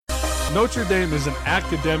Notre Dame is an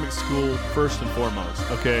academic school first and foremost.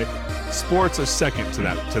 Okay, sports are second to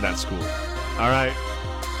that school. All right.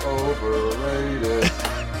 Overrated.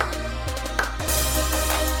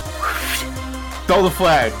 Throw the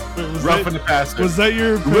flag. Roughing the passer. Was that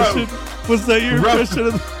your impression? Was that your impression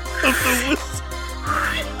of the whistle?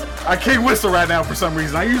 I can't whistle right now for some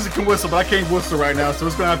reason. I usually can whistle, but I can't whistle right now, so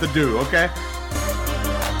it's gonna have to do. Okay.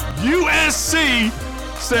 USC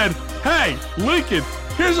said, "Hey, Lincoln,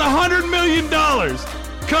 here's $100 million.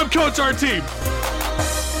 Come coach our team."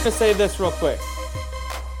 I'm gonna say this real quick.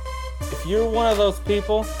 If you're one of those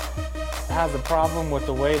people that has a problem with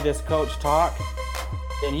the way this coach talks,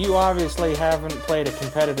 then you obviously haven't played a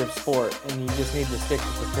competitive sport, and you just need to stick to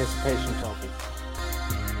participation trophies.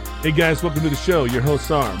 Hey guys, welcome to the show. Your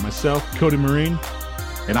hosts are myself, Cody Marine.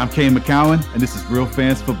 And I'm Kane McCowan, and this is Real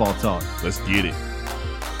Fans Football Talk. Let's get it.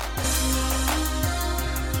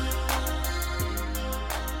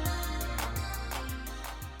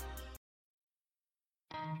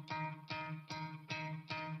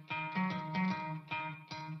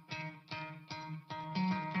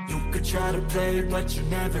 Try to play, but you're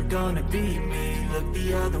never gonna beat me. Look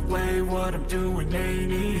the other way, what I'm doing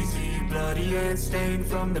ain't easy. Bloody hands stained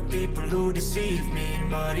from the people who deceive me.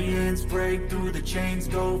 Muddy hands break through the chains,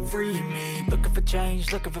 go free me. Looking for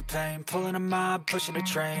change, looking for pain. Pulling a mob, pushing a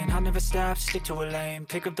train. I'll never stop, stick to a lane.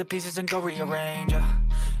 Pick up the pieces and go rearrange.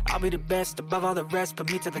 I'll be the best above all the rest,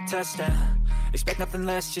 put me to the test and expect nothing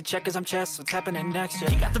less. Your check 'cause I'm chess, what's happening next? Yeah.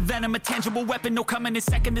 He got the venom, a tangible weapon, no coming in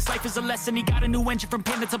second. This life is a lesson. He got a new engine from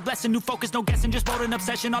pain, it's a blessing. New focus, no guessing, just bold and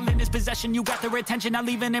obsession. All in his possession, you got their attention. I'll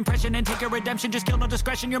leave an impression and take a redemption. Just kill no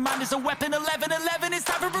discretion. Your mind is a weapon. 11-11, it's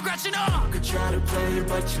time for progression. You could try to play,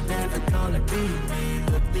 but you're never gonna beat me.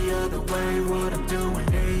 Look the other way, what I'm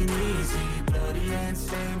doing ain't easy. Bloody hands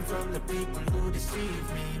stained from the people who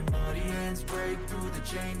deceive me. Muddy hands break through the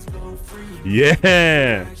chains, go free.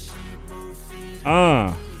 Yeah.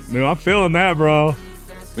 No, I'm feeling that, bro.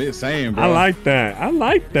 Same, bro. I like that.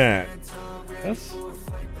 That's.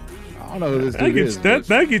 I don't know who this dude is.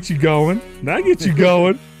 That gets you going. That gets you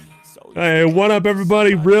going. Hey, what up,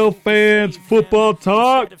 everybody? Real Fans Football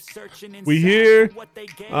Talk. We here.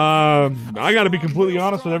 I got to be completely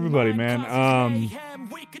honest with everybody, man.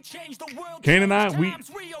 Kane and I,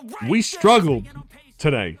 we struggled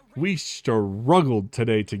today. We struggled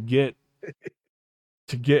today to get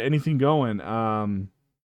anything going. I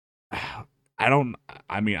don't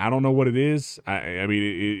know what it is. I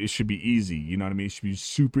mean, it should be easy. You know what I mean? It should be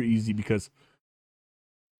super easy because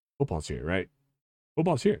football's here, right?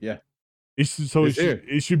 Football's here. Yeah.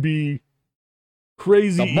 It should be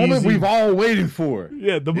crazy. The moment easy. we've all waited for.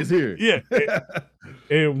 Yeah, it's here. Yeah.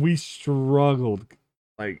 And we struggled.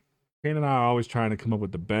 Like, Kane and I are always trying to come up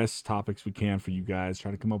with the best topics we can for you guys,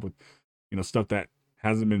 trying to come up with, stuff that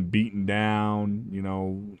hasn't been beaten down,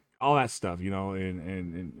 all that stuff,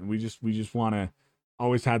 and we just want to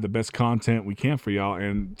always have the best content we can for y'all.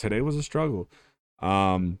 And today was a struggle.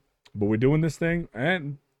 But we're doing this thing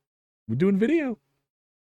and we're doing video.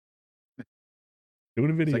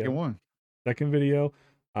 Second video.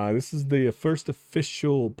 This is the first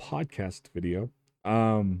official podcast video.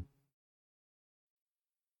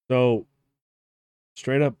 So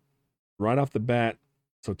straight up, right off the bat.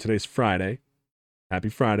 So today's Friday. Happy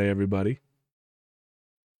Friday, everybody.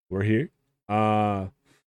 We're here. Last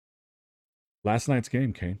night's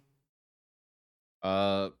game, Kane.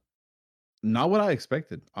 Not what I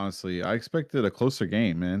expected, honestly. I expected a closer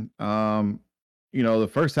game, man. The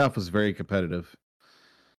first half was very competitive.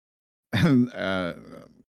 And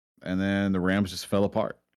then the Rams just fell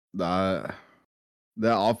apart. The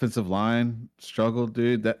offensive line struggled,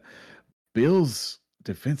 dude. That Bills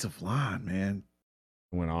defensive line, man,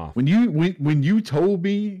 went off. When you told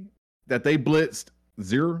me that they blitzed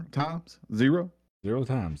zero times. They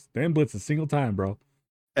didn't blitz a single time, bro.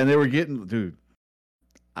 And they were getting, dude.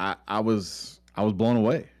 I was blown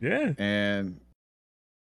away. Yeah. And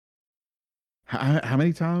how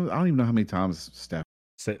many times? I don't even know how many times Steph.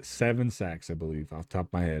 7 sacks, I believe. Off the top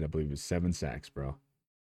of my head, I believe it's 7 sacks, bro.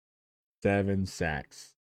 7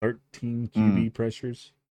 sacks. 13 QB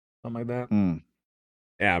pressures. Something like that.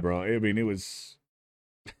 Yeah, bro. I mean, it was.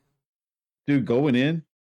 Dude, going in,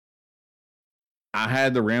 I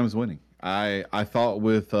had the Rams winning. I thought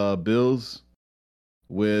with Bills,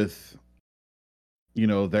 with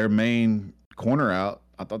their main corner out,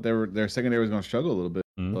 I thought their secondary was going to struggle a little bit,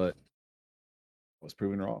 but I was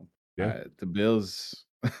proven wrong. Yeah. The Bills,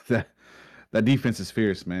 that defense is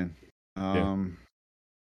fierce, man.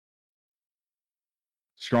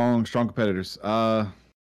 Strong competitors. And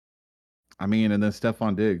then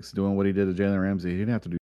Stephon Diggs doing what he did to Jalen Ramsey. He didn't have to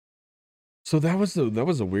do. So that was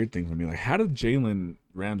a weird thing for me. Like, how did Jalen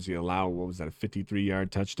Ramsey allow, what was that, a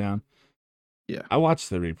 53-yard touchdown? Yeah. I watched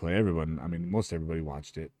the replay. Most everybody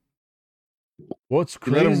watched it. What's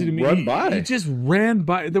He let him crazy to me, run by. he just ran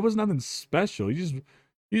by. There was nothing special. He just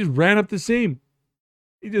ran up the seam.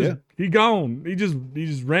 He gone. He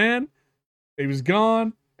just ran. He was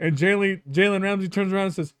gone. And Jalen Ramsey turns around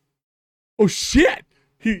and says, "Oh shit!"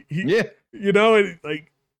 He you know, and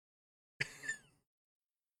like,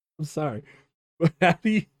 I'm sorry, but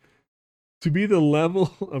to be the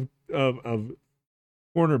level of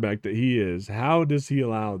cornerback that he is, how does he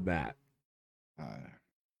allow that?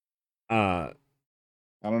 I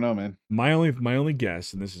don't know, man. My only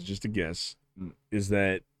guess, and this is just a guess, is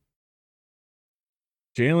that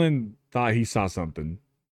Jalen thought he saw something.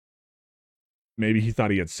 Maybe he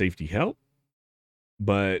thought he had safety help,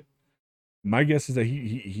 but my guess is that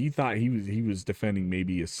he thought he was defending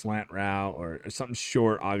maybe a slant route or something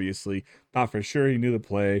short. Obviously, thought for sure he knew the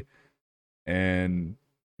play, and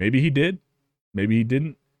maybe he did, maybe he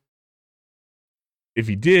didn't. If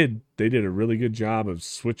he did, they did a really good job of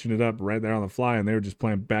switching it up right there on the fly, and they were just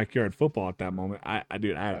playing backyard football at that moment. I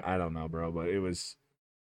don't know, bro, but it was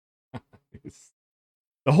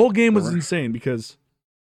the whole game was insane because,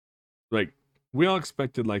 like, we all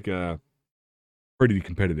expected like a pretty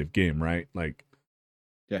competitive game, right? Like,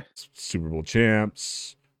 yeah, Super Bowl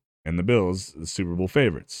champs and the Bills, the Super Bowl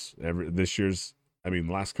favorites. The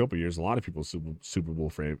last couple of years, a lot of people Super Bowl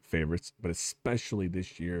favorites, but especially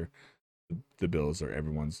this year, the Bills are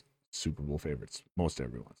everyone's Super Bowl favorites, most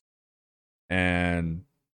everyone's. And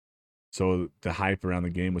so the hype around the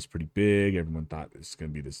game was pretty big. Everyone thought this was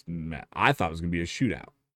going to be this. I thought it was going to be a shootout.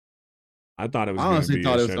 I honestly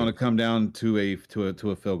thought it was going to come down to a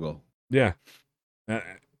field goal. Yeah.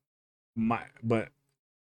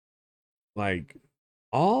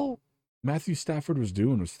 All Matthew Stafford was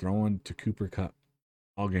doing was throwing to Cooper Kupp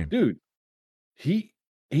all game. Dude, he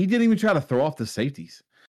didn't even try to throw off the safeties.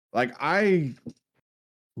 Like, I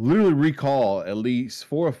literally recall at least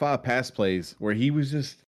 4 or 5 pass plays where he was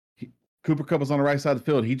just Cooper Kupp was on the right side of the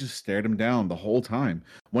field. He just stared him down the whole time.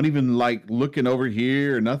 Wasn't even like looking over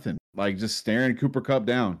here or nothing. Like, just staring Cooper Kupp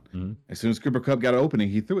down. Mm-hmm. As soon as Cooper Kupp got an opening,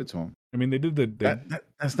 he threw it to him. I mean, they did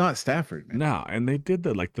that's not Stafford, man. No, and they did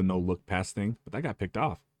the no look pass thing, but that got picked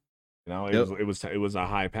off. You know, it was a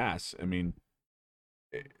high pass. I mean,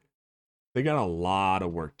 they got a lot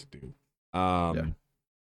of work to do.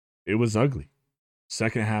 It was ugly.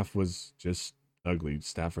 Second half was just ugly.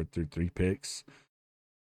 Stafford threw 3 picks.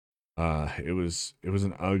 It was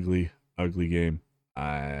an ugly game.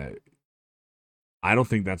 I don't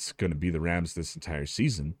think that's going to be the Rams this entire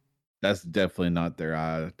season. That's definitely not their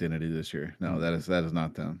identity this year. No, that is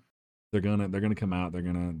not them. They're gonna come out. They're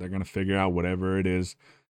gonna figure out whatever it is.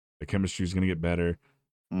 The chemistry is gonna get better,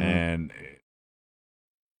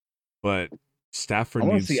 but Stafford. I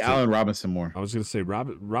want to see Allen Robinson more. I was gonna say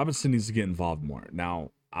Robinson needs to get involved more. Now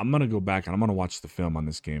I'm gonna go back and I'm gonna watch the film on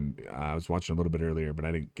this game. I was watching a little bit earlier, but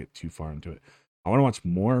I didn't get too far into it. I want to watch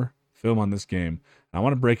more film on this game, and I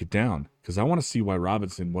want to break it down because I want to see why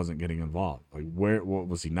Robinson wasn't getting involved. Like, what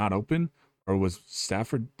was he not open, or was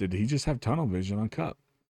Stafford? Did he just have tunnel vision on Kupp?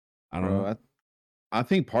 I don't know. I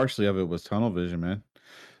think partially of it was tunnel vision, man.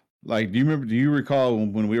 Like, do you recall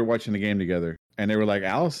when we were watching the game together and they were like,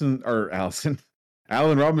 Allen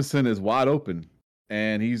Robinson is wide open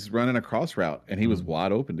and he's running a cross route and he was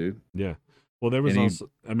wide open, dude. Yeah. Well, there was also,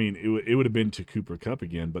 I mean, it would have been to Cooper Kupp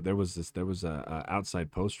again, but there was a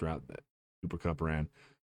outside post route that Cooper Kupp ran.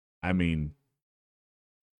 I mean,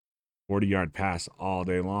 40-yard pass all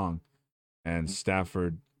day long, and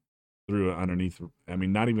Stafford threw it underneath. I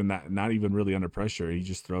mean, not even really under pressure. He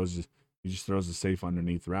just throws a safe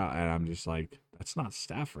underneath route, and I'm just like, that's not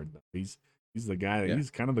Stafford. He's the guy. Yeah.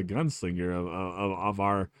 He's kind of the gunslinger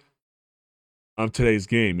of today's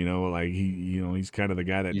game, you know, like he's kind of the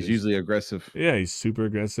guy that he's usually aggressive. Yeah, he's super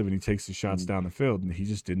aggressive and he takes the shots down the field, and he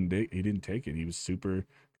just didn't take it. He was super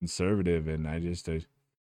conservative, and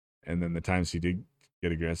and then the times he did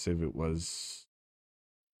get aggressive, it was,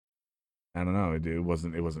 I don't know, it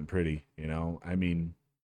wasn't pretty, you know. I mean,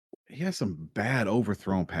 he has some bad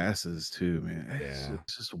overthrown passes too, man. Yeah,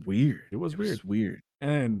 it's just weird. It was weird.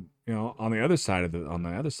 And you know, on the other side of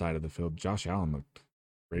the field, Josh Allen looked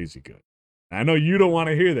crazy good. I know you don't want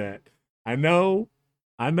to hear that. I know,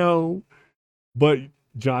 but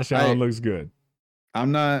Josh Allen looks good.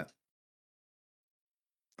 I'm not.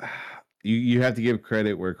 You have to give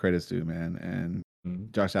credit where credit's due, man.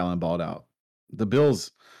 And Josh Allen balled out. The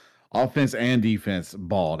Bills' offense and defense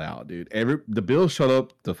balled out, dude. The Bills showed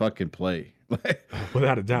up to fucking play.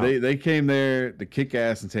 Without a doubt. They came there to kick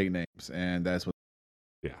ass and take names, and that's what.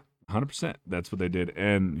 Yeah, 100%. That's what they did.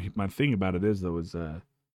 And my thing about it is, though, is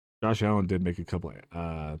Josh Allen did make a couple.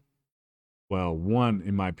 One,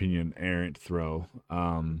 in my opinion, errant throw.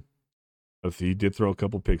 If he did throw a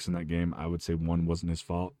couple picks in that game, I would say one wasn't his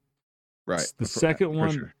fault. Right. The second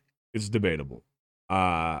one is debatable.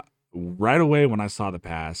 Right away when I saw the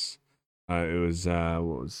pass, it was what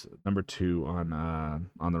was number 2 on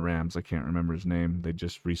the Rams. I can't remember his name. They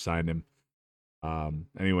just re-signed him.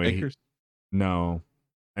 Anyway, no.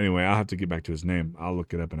 Anyway, I'll have to get back to his name. I'll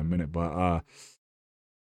look it up in a minute. But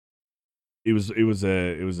it was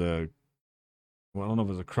a well, I don't know if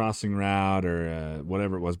it was a crossing route or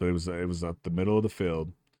whatever it was, but it was up the middle of the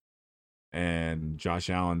field, and Josh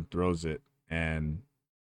Allen throws it, and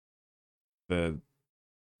the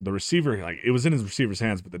receiver, like, it was in his receiver's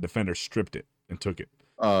hands, but the defender stripped it and took it.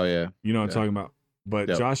 Oh yeah, you know what I'm talking about. But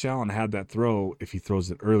Yep. Josh Allen had that throw if he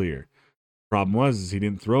throws it earlier. Problem was is he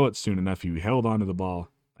didn't throw it soon enough. He held onto the ball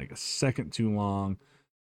like a second too long,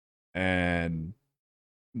 and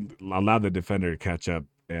allowed the defender to catch up,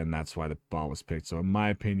 and that's why the ball was picked. So in my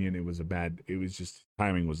opinion, it was just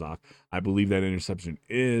timing was off. I believe that interception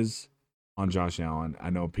is on Josh Allen. I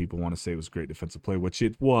know people want to say it was great defensive play, which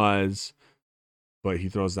it was, but he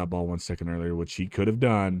throws that ball 1 second earlier, which he could have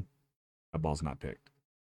done. That ball's not picked.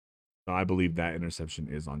 So I believe that interception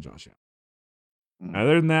is on Josh Allen.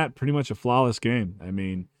 Other than that, pretty much a flawless game. I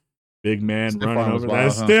mean, big man Stiff running arm was over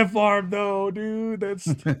wild, that huh? stiff arm, though, dude. That's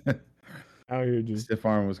out here just. Stiff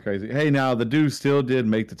arm was crazy. Hey, now the dude still did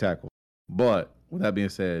make the tackle, but with that being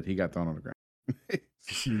said, he got thrown on the ground.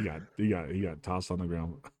 He got tossed on the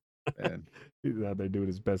ground. Man. He's out there doing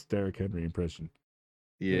his best Derrick Henry impression.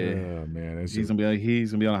 Yeah, Oh, man. he's gonna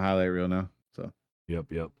be on a highlight reel now. So Yep.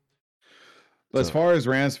 But as So- far as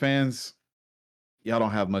Rams fans, y'all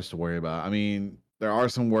don't have much to worry about. I mean, there are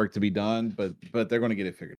some work to be done, but they're going to get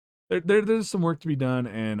it figured. There's some work to be done,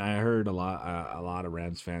 and I heard a lot of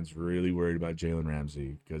Rams fans really worried about Jalen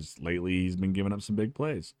Ramsey because lately he's been giving up some big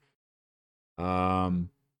plays. There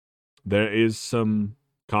is some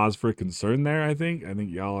cause for concern there. I think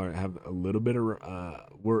y'all have a little bit of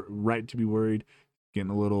right to be worried.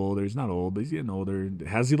 Getting a little older. He's not old, but he's getting older.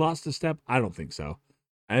 Has he lost a step? I don't think so.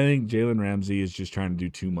 I think Jalen Ramsey is just trying to do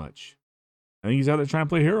too much. I think he's out there trying to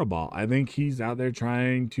play hero ball. I think he's out there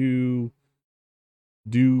trying to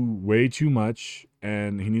do way too much,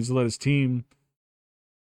 and he needs to let his team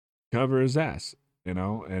cover his ass,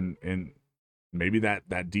 and maybe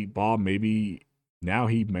that deep ball, maybe now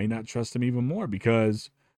he may not trust him even more because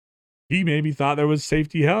he maybe thought there was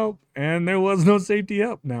safety help and there was no safety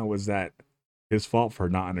help. Now, was that his fault for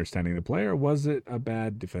not understanding the play, or was it a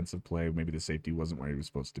bad defensive play? Maybe the safety wasn't where he was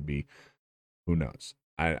supposed to be. Who knows?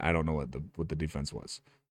 I don't know what the defense was.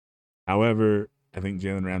 However, I think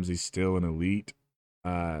Jalen Ramsey's still an elite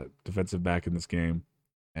defensive back in this game,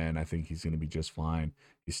 and I think he's going to be just fine.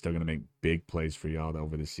 He's still going to make big plays for y'all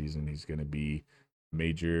over the season. He's going to be a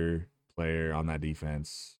major player on that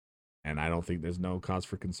defense, and I don't think there's no cause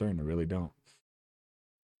for concern. I really don't.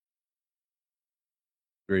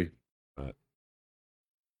 Agree.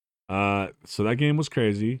 So that game was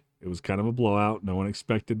crazy. It was kind of a blowout. No one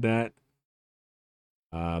expected that.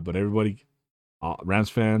 But everybody, Rams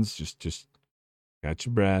fans, just catch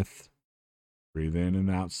your breath, breathe in and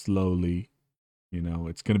out slowly.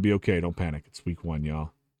 It's gonna be okay. Don't panic. It's week 1,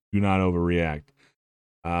 y'all. Do not overreact.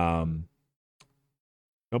 Couple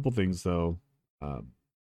things though. So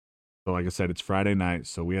like I said, it's Friday night,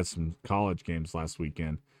 so we had some college games last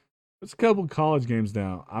weekend. There's a couple college games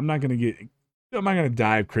now. I'm not gonna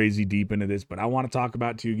dive crazy deep into this, but I want to talk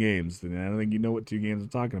about 2 games. And I don't think you know what 2 games I'm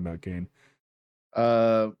talking about, Kane.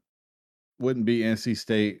 Wouldn't be NC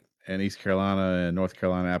State and East Carolina and North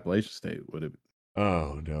Carolina Appalachian State, would it?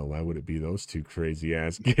 Oh no, why would it be those 2 crazy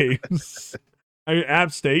ass games? I mean,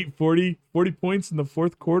 App State 40 points in the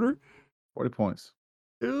fourth quarter, 40 points,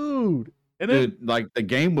 dude. And then dude. Like the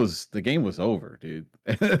game was over, dude.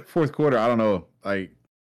 Fourth quarter, I don't know, like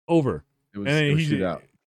over. it was, And it was he- shootout.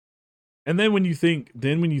 And then when you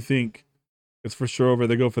think it's for sure over,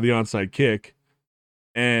 they go for the onside kick,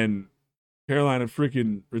 and Carolina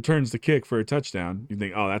freaking returns the kick for a touchdown. You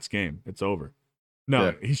think, oh, that's game. It's over. No,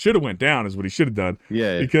 Yeah. he should have went down is what he should have done.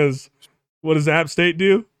 Yeah, Because what does App State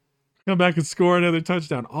do? Come back and score another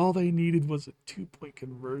touchdown. All they needed was a 2-point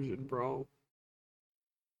conversion, bro.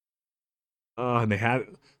 And they had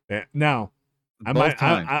it. Now, both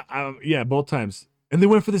times. both times. And they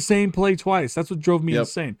went for the same play twice. That's what drove me Yep.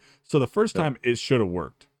 insane. So the first Yep. time it should have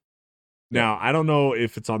worked. Now, I don't know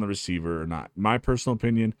if it's on the receiver or not. My personal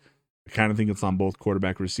opinion, I kind of think it's on both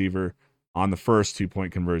quarterback receiver on the first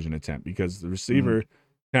 2-point conversion attempt because the receiver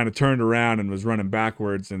kind of turned around and was running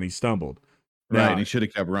backwards and he stumbled. Right, Now, and he should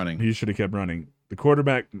have kept running. he should have kept running. The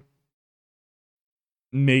quarterback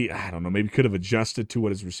I don't know, maybe could have adjusted to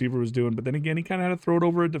what his receiver was doing, but then again, he kind of had to throw it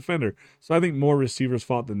over a defender. So I think more receiver's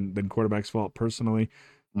fault than quarterback's fault personally.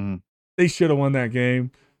 Mhm. They should have won that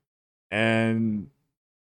game. And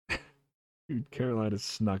dude, Carolina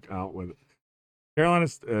snuck out with it. Carolina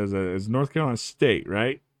is North Carolina State,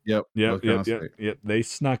 right? Yep. North Carolina State. Yep. They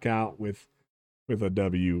snuck out with a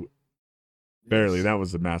W. Barely. Yes. That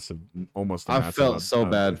was a massive, almost. A I massive felt so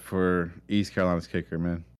bad for East Carolina's kicker,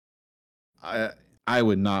 man. I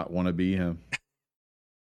would not want to be him.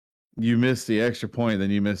 You missed the extra point,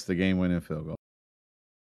 then you missed the game-winning field goal.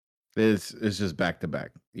 It's just back to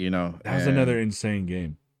back, you know. That was another insane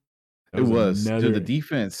game. It was. Dude, the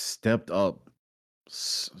defense stepped up.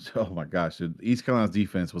 Oh my gosh, dude. East Carolina's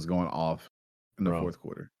defense was going off in the fourth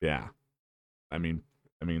quarter. Yeah, I mean,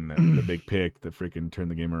 the big pick that freaking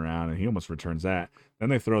turned the game around, and he almost returns that. Then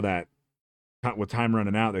they throw that with time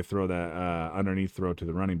running out. They throw that underneath throw to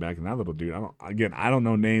the running back, and that little dude. I don't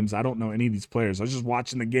know names. I don't know any of these players. I was just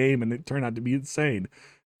watching the game, and it turned out to be insane.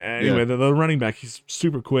 Anyway, the running back, he's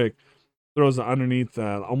super quick. Throws it underneath,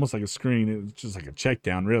 almost like a screen. It's just like a check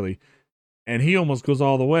down, really. And he almost goes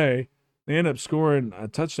all the way. They end up scoring a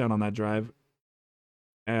touchdown on that drive,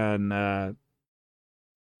 and they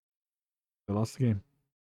lost the game.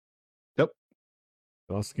 Yep.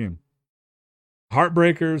 They lost the game.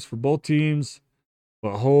 Heartbreakers for both teams,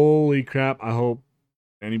 but holy crap, I hope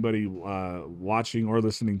anybody watching or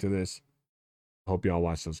listening to this, I hope y'all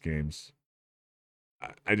watch those games.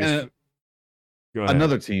 I just go ahead.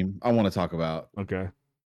 Another team I want to talk about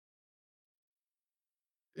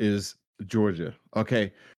is Georgia.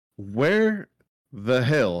 Okay, where the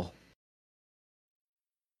hell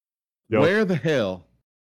do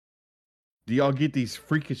y'all get these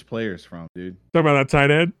freakish players from, dude? Talk about that tight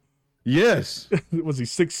end. Yes. Was he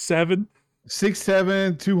 6'7"?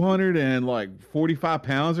 6'7", 245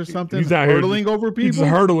 pounds or something. He's out hurdling over people. He's just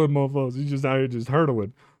hurdling mofos. He's just out here just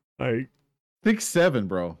hurdling. Like 6'7",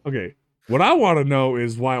 bro. Okay. What I want to know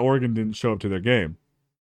is why Oregon didn't show up to their game.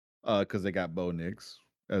 Because they got Bo Nix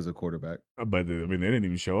as a quarterback. But I mean, they didn't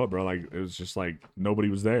even show up, bro. Like it was just like nobody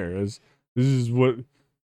was there. This is what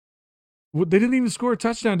they didn't even score a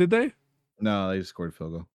touchdown, did they? No, they just scored a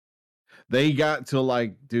field goal. They got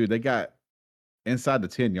to they got inside the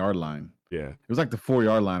 10-yard line. Yeah. It was like the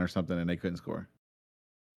 4-yard line or something, and they couldn't score.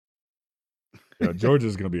 Yeah,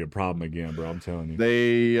 Georgia's going to be a problem again, bro. I'm telling you.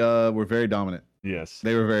 They were very dominant. Yes.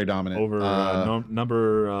 They were very dominant. Over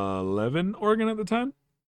number 11 Oregon at the time?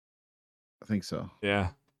 I think so.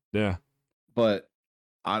 Yeah. Yeah. But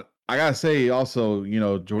I got to say also,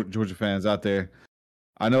 Georgia fans out there,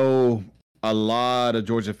 I know a lot of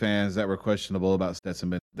Georgia fans that were questionable about Stetson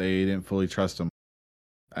Bennett. They didn't fully trust him.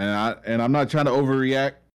 And I'm not trying to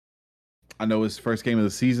overreact. I know it's first game of the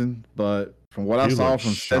season, but from what I saw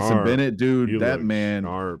from Stetson Bennett, dude, that man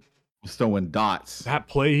was throwing dots. That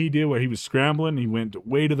play he did where he was scrambling, he went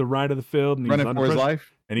way to the right of the field and he running for his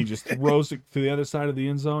life. And he just throws it to the other side of the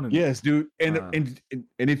end zone. And, yes, dude. And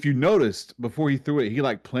if you noticed before he threw it, he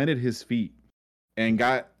planted his feet and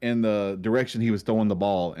got in the direction he was throwing the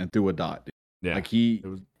ball and threw a dot. Yeah. Like he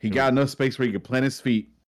got enough space where he could plant his feet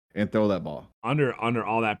and throw that ball. Under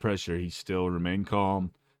all that pressure, he still remained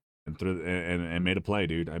calm and threw and made a play,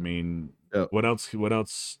 dude. I mean, what else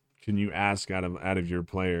can you ask out of your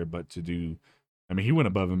player but to do? I mean, he went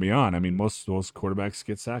above and beyond. I mean, most quarterbacks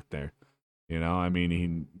get sacked there. I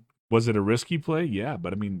mean, was it a risky play? Yeah,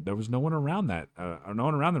 but I mean, there was no one around that. No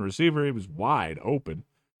one around the receiver. It was wide open.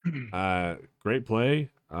 Great play.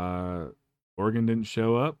 Oregon didn't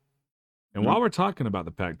show up. And while we're talking about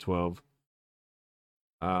the Pac-12,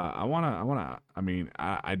 I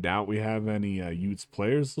doubt we have any Utes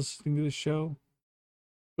players listening to this show.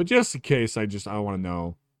 But just in case, I want to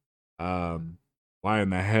know why in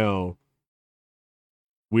the hell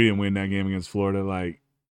we didn't win that game against Florida. Like,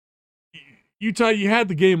 Utah, you had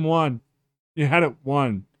the game won. You had it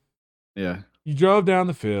won. Yeah. You drove down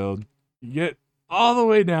the field. You get all the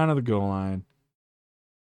way down to the goal line.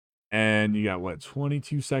 And you got,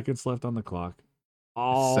 22 seconds left on the clock.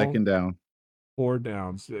 Second down. 4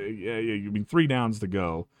 downs. Yeah, I mean, 3 downs to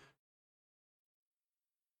go.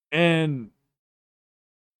 And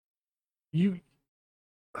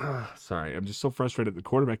sorry, I'm just so frustrated at the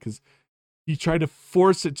quarterback because he tried to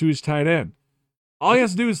force it to his tight end. All he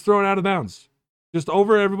has to do is throw it out of bounds. Just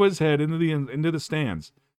over everybody's head into the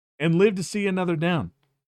stands and live to see another down.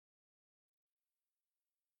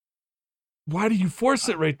 Why do you force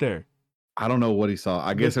it right there? I don't know what he saw.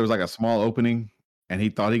 I guess there was like a small opening and he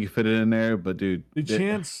thought he could fit it in there, but dude, the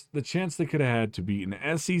chance they could have had to beat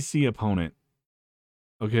an SEC opponent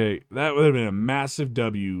Okay, that would have been a massive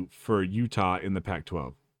W for Utah in the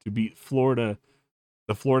Pac-12 to beat Florida,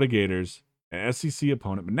 the Florida Gators, an SEC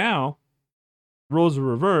opponent. But now roles are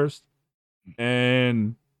reversed,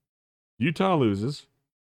 and Utah loses,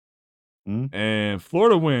 and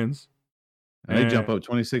Florida wins, and they jump up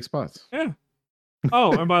 26 spots. Yeah.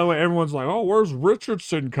 Oh, and by the way, everyone's like, "Oh, where's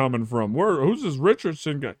Richardson coming from? Who's this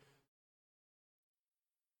Richardson guy?"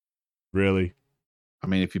 Really? I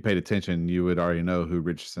mean, if you paid attention, you would already know who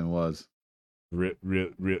Richardson was.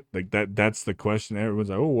 Like that's the question. Everyone's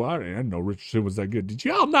like, "Oh, I didn't know Richardson was that good." Did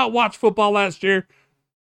y'all not watch football last year?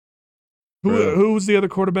 Who was the other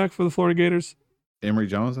quarterback for the Florida Gators? Emory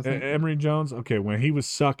Jones, I think. Emory Jones. Okay, when he was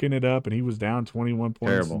sucking it up and he was down 21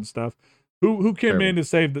 points and stuff, who came in to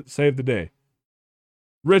save the day?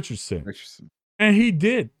 Richardson. And he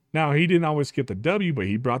did. Now, he didn't always get the W, but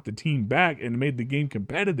he brought the team back and made the game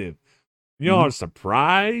competitive. Y'all are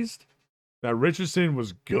surprised that Richardson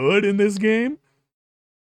was good in this game?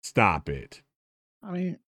 Stop it. I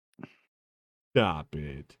mean, stop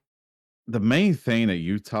it. The main thing that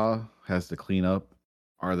Utah has to clean up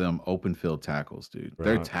are them open field tackles, dude. Bro.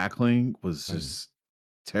 Their tackling was just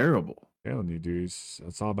terrible. Telling you, dude,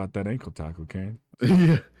 it's all about that ankle tackle, Kane.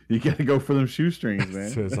 Yeah, you got to go for them shoestrings,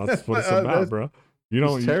 man. That's what it's about, bro.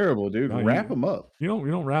 It's terrible, dude. No, wrap them up. You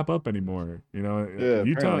don't wrap up anymore. You know, yeah,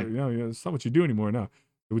 Utah. It's not what you do anymore now.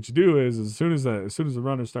 What you do is as soon as the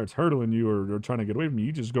runner starts hurdling you or trying to get away from you,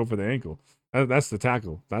 you just go for the ankle. That's the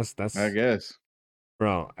tackle. That's I guess.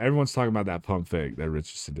 Bro, everyone's talking about that pump fake that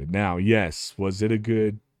Richardson did. Now, yes, was it a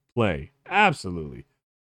good play? Absolutely.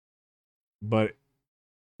 But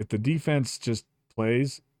if the defense just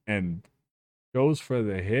plays and goes for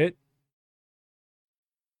the hit,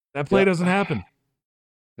 that play doesn't happen.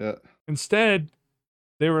 Yeah. Instead,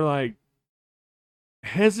 they were like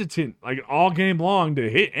hesitant, like all game long, to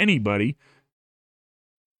hit anybody.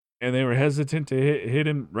 And they were hesitant to hit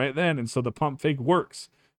him right then. And so the pump fake works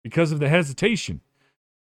because of the hesitation.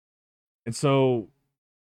 And so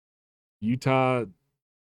Utah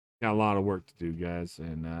got a lot of work to do, guys.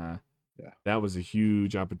 And that was a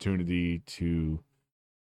huge opportunity to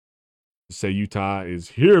say Utah is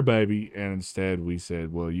here, baby. And instead we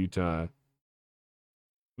said, well, Utah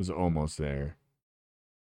was almost there.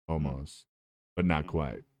 Almost. But not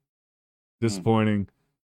quite. Disappointing.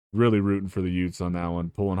 Really rooting for the Utes on that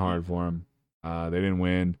one. Pulling hard for them. They didn't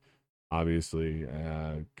win. Obviously,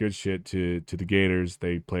 good shit to the Gators.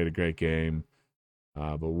 They played a great game,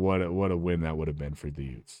 but what a win that would have been for the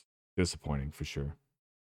Utes. Disappointing for sure.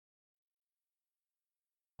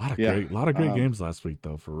 A lot of great games last week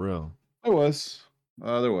though, for real. There was.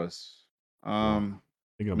 I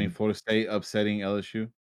mean, Florida State upsetting LSU,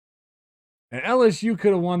 and LSU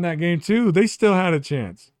could have won that game too. They still had a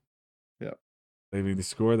chance. Yeah, they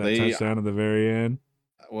scored that touchdown at the very end.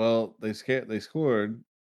 Well, they scored.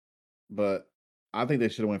 But I think they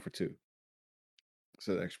should have went for 2.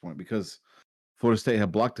 So the extra point because Florida State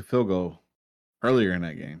had blocked the field goal earlier in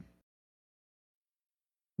that game.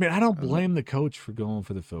 I mean, I don't blame the coach for going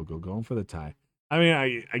for the field goal, going for the tie. I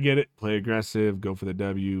mean, I get it. Play aggressive, go for the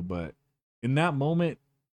W. But in that moment,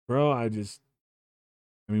 bro,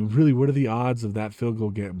 really, what are the odds of that field goal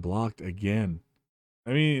getting blocked again?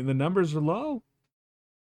 I mean, the numbers are low.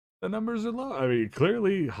 I mean,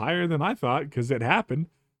 clearly higher than I thought because it happened.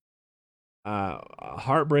 A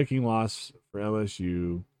heartbreaking loss for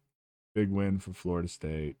LSU, big win for Florida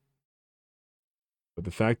State. But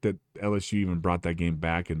the fact that LSU even brought that game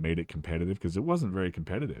back and made it competitive, because it wasn't very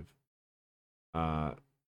competitive, I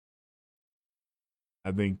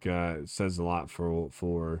think it says a lot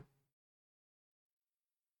for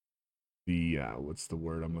the what's the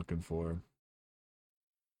word I'm looking for?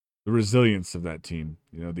 The resilience of that team.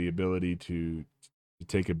 You know, the ability to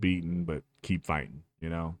take a beating but keep fighting. You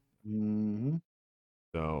know. Mm-hmm.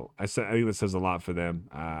 So I think that says a lot for them.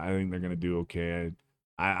 I think they're going to do okay.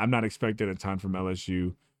 I'm not expecting a ton from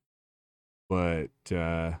LSU, but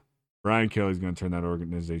Brian Kelly's going to turn that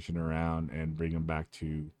organization around and bring them back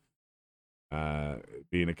to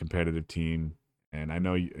being a competitive team. And I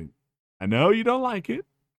know you don't like it.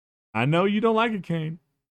 I know you don't like it, Kane.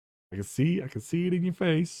 I can see it in your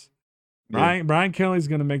face. Yeah. Brian Kelly's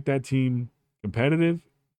going to make that team competitive,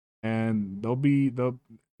 and they'll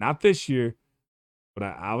not this year, but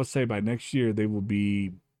I would say by next year they'll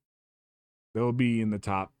be in the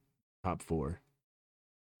top 4.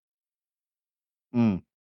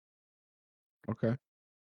 Okay.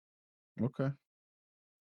 All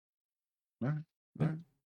right.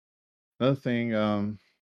 Another thing, we're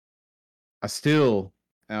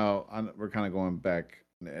kind of going back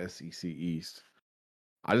in the SEC East.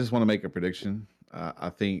 I just want to make a prediction. I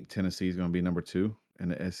think Tennessee is going to be number 2 in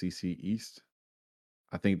the SEC East.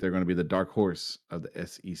 I think they're going to be the dark horse of the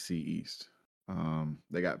SEC East.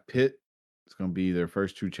 They got Pitt. It's going to be their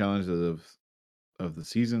first true challenge of the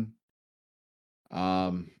season.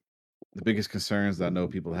 The biggest concerns that I know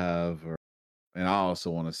people have, and I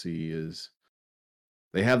also want to see, is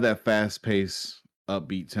they have that fast pace,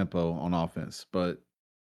 upbeat tempo on offense, but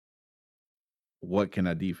what can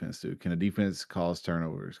a defense do? Can a defense cause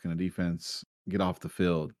turnovers? Can a defense get off the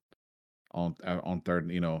field on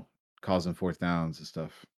third, causing fourth downs and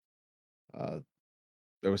stuff?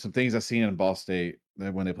 There were some things I seen in Ball State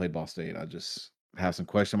that when they played Ball State, I just have some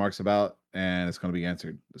question marks about, and it's going to be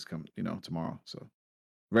answered tomorrow. So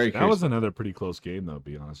very That curious was about another pretty close game, though. To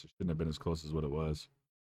be honest, it shouldn't have been as close as what it was.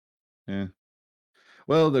 Yeah.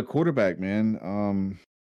 Well, the quarterback, man,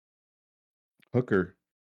 Hooker.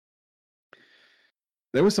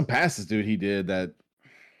 There was some passes, dude, he did that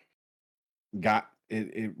got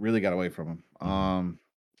it really got away from him.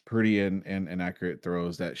 Pretty inaccurate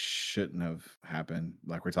throws that shouldn't have happened.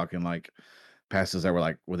 Like we're talking like passes that were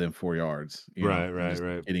like within 4 yards.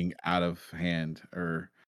 Right. Getting out of hand,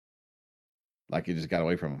 or like it just got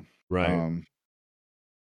away from him. Right.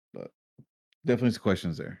 But definitely some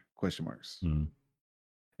questions there. Question marks. Mm.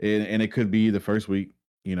 And it could be the first week,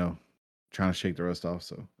 trying to shake the rust off.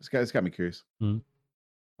 So it's got me curious. Mm.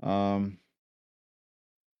 And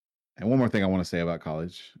one more thing I want to say about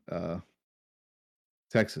college,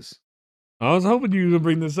 Texas. I was hoping you would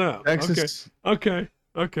bring this up. Texas. Okay.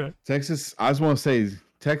 Texas. I just want to say,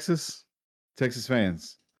 Texas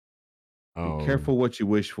fans, be careful what you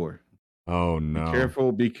wish for. Oh no.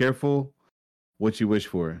 Be careful what you wish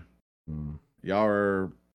for. Mm. Y'all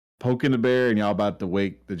are poking the bear and y'all about to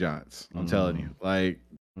wake the Giants. I'm telling you. Like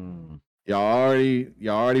y'all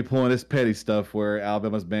already pulling this petty stuff where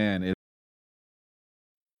Alabama's banned is.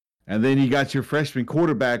 And then you got your freshman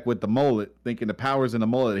quarterback with the mullet, thinking the power's in the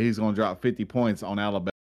mullet, he's going to drop 50 points on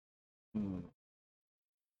Alabama.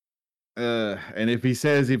 And if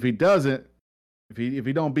he doesn't, if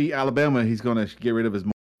he don't beat Alabama, he's going to get rid of his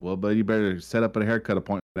mullet. Well, but you better set up a haircut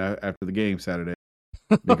appointment after the game Saturday,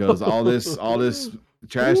 because all this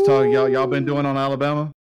trash talk y'all been doing on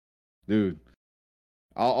Alabama, dude.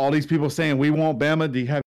 All these people saying we want Bama. Do you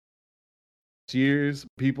have years?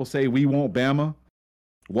 People say we want Bama.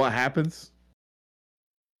 What happens?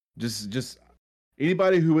 Just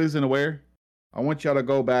anybody who isn't aware, I want y'all to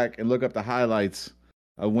go back and look up the highlights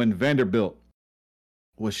of when Vanderbilt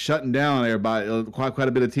was shutting down everybody, quite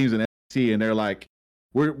a bit of teams in the SEC, and they're like,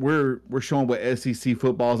 we're showing what SEC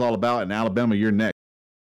football is all about, and Alabama, you're next.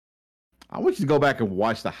 I want you to go back and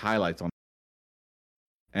watch the highlights on,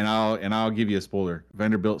 and I'll give you a spoiler.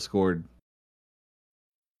 Vanderbilt scored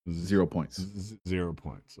 0 points. 0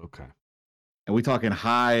 points. Okay. And we talking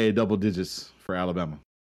high double digits for Alabama.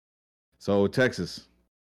 So Texas,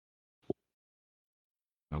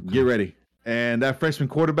 get ready. And that freshman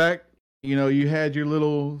quarterback, you had your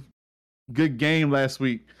little good game last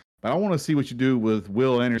week, but I want to see what you do with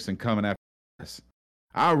Will Anderson coming after us.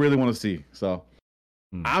 I really want to see. So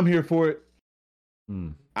I'm here for it.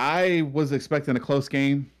 I was expecting a close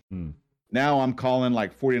game. Now I'm calling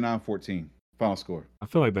like 49-14 final score. I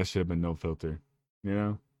feel like that should have been no filter.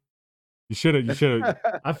 You should have.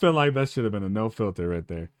 I feel like that should have been a no filter right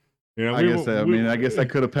there. I guess I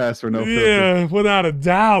could have passed for no filter. Yeah, without a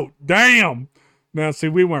doubt. Damn. Now, see,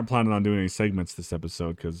 we weren't planning on doing any segments this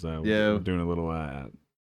episode because we're doing a little a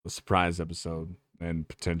surprise episode and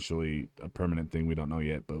potentially a permanent thing. We don't know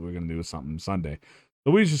yet, but we're gonna do something Sunday.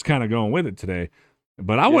 So we just kind of going with it today.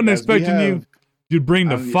 But I wasn't expecting you'd bring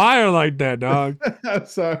the fire like that, dog. I'm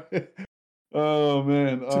sorry. Oh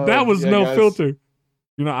man. So that was no filter.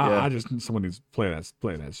 I just need someone to play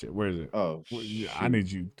that shit. Where is it? Oh, I need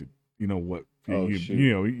you to. What? Oh,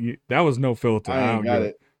 that was no filter. I ain't got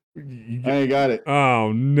it. I ain't got it.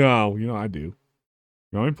 Oh no! I do. You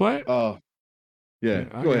want me to play it? Oh, yeah.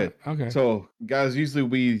 Go ahead. Okay. So, guys, usually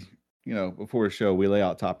we, before a show, we lay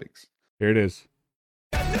out topics. Here it is.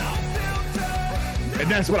 And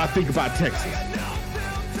that's what I think about Texas.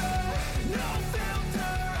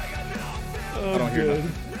 I don't hear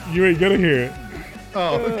nothing. You ain't gonna hear it.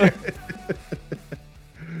 Oh, okay.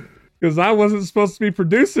 Because I wasn't supposed to be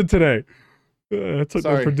producing today. I took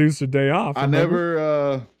Sorry. my producer day off. I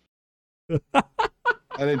never. I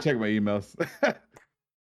didn't check my emails.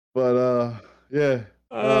 But yeah.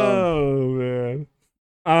 Oh man.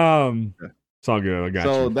 It's all good. I got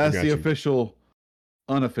you. So that's the you. official,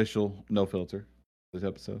 unofficial no filter this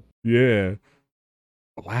episode. Yeah.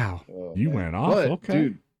 Wow. You man. went off. But, Okay.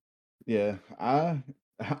 Dude, yeah.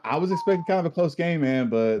 I was expecting kind of a close game, man,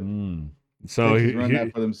 but So Texas run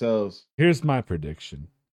that for themselves. Here's my prediction.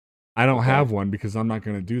 I don't Okay. have one because I'm not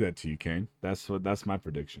going to do that to you, Kane. That's my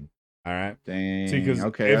prediction. All right. Dang. See, because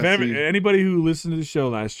Okay. if anybody who listened to the show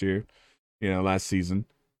last year, last season,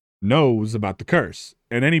 knows about the curse,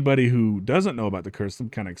 and anybody who doesn't know about the curse, I'm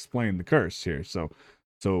kind of explain the curse here. So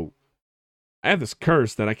I have this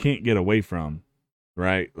curse that I can't get away from,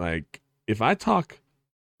 right? Like if I talk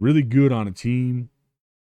really good on a team,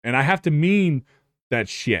 and I have to mean that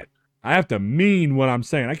shit. I have to mean what I'm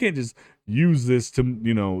saying. I can't just use this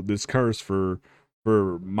to, this curse for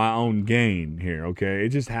my own gain here, okay? It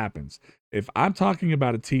just happens. If I'm talking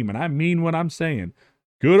about a team and I mean what I'm saying,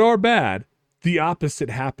 good or bad, the opposite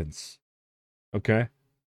happens. Okay?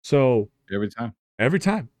 So every time.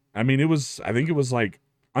 I mean, I think it was like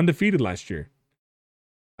undefeated last year.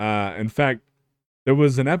 In fact, there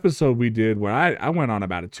was an episode we did where I went on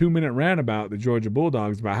about a 2-minute rant about the Georgia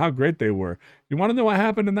Bulldogs, about how great they were. You want to know what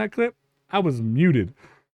happened in that clip? I was muted.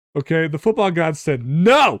 Okay, the football god said,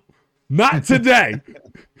 "No, not today."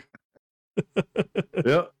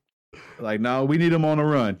 Yep. Like, no, we need them on a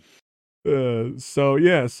run. I'm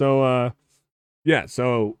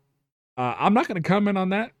not going to comment on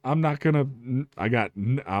that. I'm going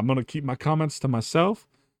to keep my comments to myself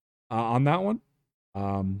on that one.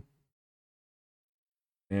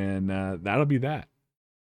 And that'll be that.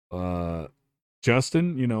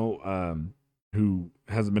 Justin, who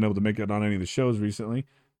hasn't been able to make it on any of the shows recently,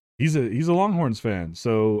 he's a Longhorns fan.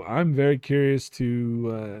 So I'm very curious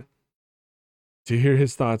to hear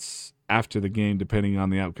his thoughts after the game, depending on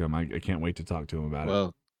the outcome. I can't wait to talk to him about it.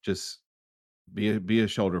 Well, just be a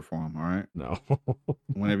shoulder for him, all right? No.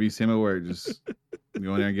 Whenever you see him at work, just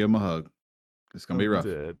go in there and give him a hug. It's gonna be rough.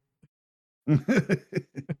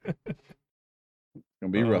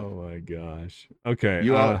 Gonna be rough. Oh my gosh. Okay.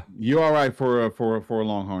 You all right for a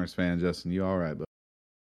Longhorns fan, Justin? You all right, but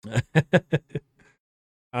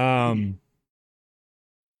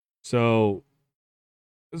so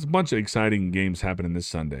there's a bunch of exciting games happening this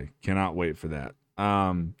Sunday. Cannot wait for that.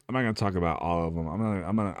 I'm not gonna talk about all of them.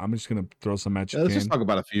 I'm just gonna throw some at you. Let's just talk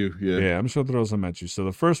about a few. Yeah, I'm just gonna throw some at you. So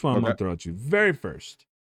the first one I'm gonna throw at you, the very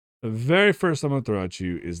first I'm gonna throw at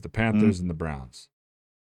you is the Panthers and the Browns.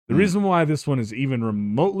 The reason why this one is even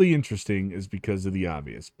remotely interesting is because of the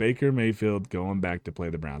obvious. Baker Mayfield going back to play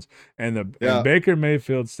the Browns. And Baker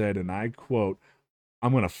Mayfield said, and I quote,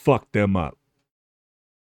 "I'm going to fuck them up."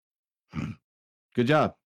 Good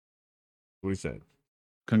job. What he said.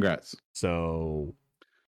 Congrats. So,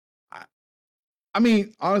 I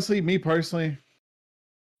mean, honestly, me personally,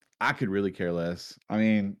 I could really care less. I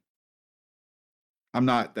mean, I'm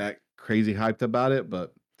not that crazy hyped about it,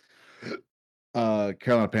 but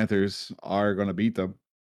Carolina Panthers are going to beat them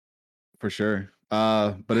for sure.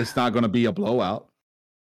 But it's not going to be a blowout.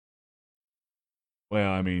 Well,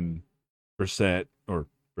 I mean, Brisket,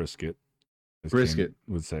 as Ken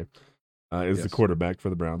would say, is the quarterback for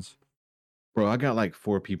the Browns. Bro, I got like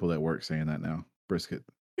 4 people at work saying that now. Brisket.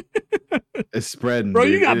 It's spreading. Bro,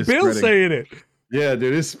 dude. you got Bill saying it. Yeah,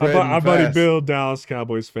 dude, it's spreading. Our buddy Bill, Dallas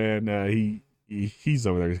Cowboys fan, he's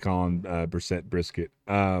over there calling Brissett Brisket.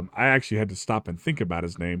 I actually had to stop and think about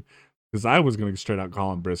his name because I was going to straight out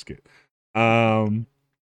call him Brisket.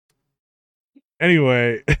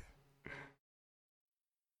 Anyway,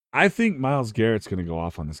 I think Myles Garrett's going to go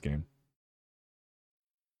off on this game.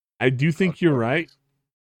 I do think you're right.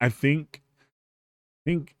 I think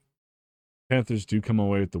Panthers do come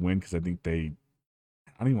away with the win because I think I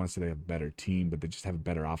don't even want to say they have a better team, but they just have a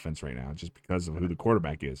better offense right now just because of who the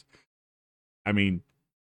quarterback is. I mean,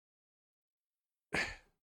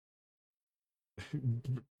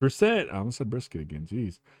 Brissett, I almost said Brisket again.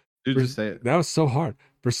 Jeez. Dude, just say it. That was so hard.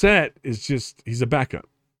 Brissett is he's a backup.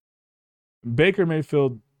 Baker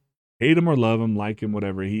Mayfield, hate him or love him, like him,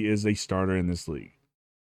 whatever, he is a starter in this league.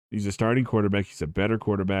 He's a starting quarterback. He's a better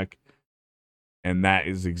quarterback. And that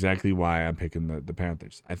is exactly why I'm picking the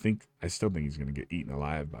Panthers. I still think he's going to get eaten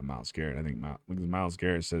alive by Myles Garrett. I think Myles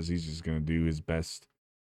Garrett says he's just going to do his best.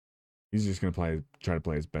 He's just going to try to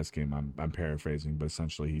play his best game. I'm paraphrasing, but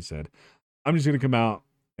essentially he said, "I'm just going to come out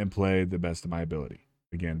and play the best of my ability."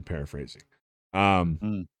 Again, paraphrasing.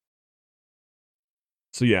 So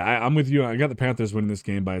yeah, I'm with you. I got the Panthers winning this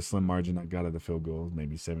game by a slim margin. I got it the field goal,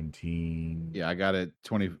 maybe 17. Yeah, I got it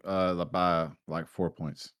 20 by like 4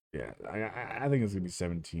 points. Yeah, I think it's gonna be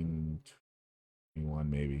 17-21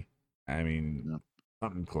 maybe. I mean,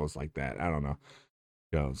 something close like that. I don't know.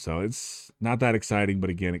 So it's not that exciting, but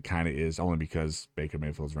again, it kind of is only because Baker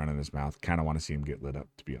Mayfield's running his mouth. Kind of want to see him get lit up,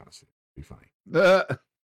 to be honest. It'd be funny.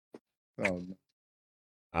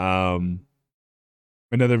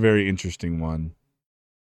 Another very interesting one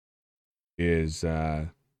is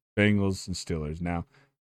Bengals and Steelers. Now,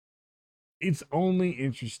 It's only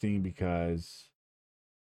interesting because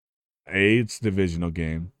A, it's a divisional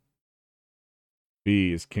game.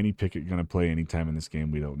 B, is Kenny Pickett going to play anytime in this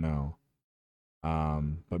game? We don't know.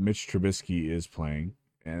 But Mitch Trubisky is playing,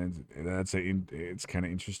 and it's kind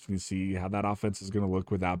of interesting to see how that offense is going to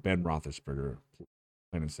look without Ben Roethlisberger.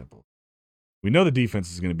 Plain and simple. We know the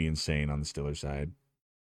defense is going to be insane on the Steelers side.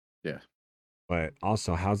 Yeah. But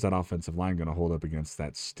also, how's that offensive line going to hold up against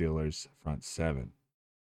that Steelers front seven?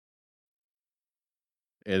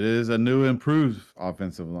 It is a new improved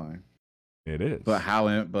offensive line. It is.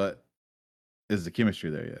 But is the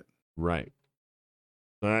chemistry there yet? Right.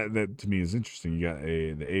 So that to me is interesting. You got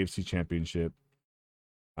the AFC Championship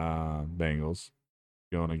Bengals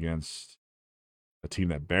going against a team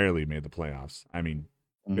that barely made the playoffs. I mean,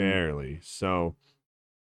 barely. So,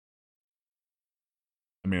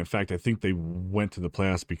 I mean, in fact, I think they went to the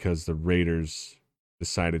playoffs because the Raiders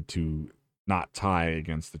decided to not tie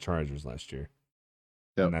against the Chargers last year.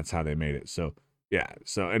 Yep. And that's how they made it. So, yeah.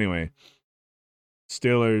 So, anyway,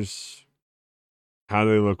 Steelers, how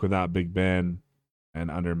do they look without Big Ben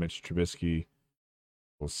and under Mitch Trubisky?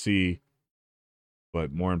 We'll see.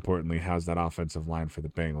 But more importantly, how's that offensive line for the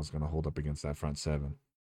Bengals going to hold up against that front seven?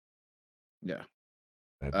 Yeah.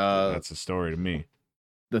 That's a story to me.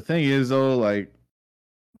 The thing is, though, like,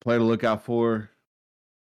 player to look out for,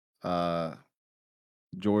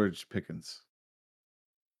 George Pickens.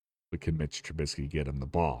 But can Mitch Trubisky get him the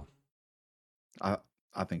ball? I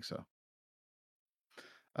think so.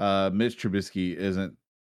 Mitch Trubisky isn't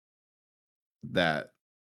that,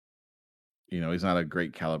 he's not a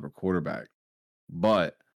great caliber quarterback,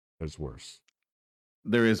 but there's worse.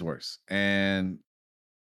 There is worse. And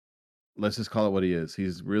let's just call it what he is.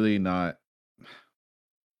 He's really not.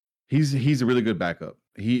 He's a really good backup.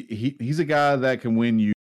 He's a guy that can win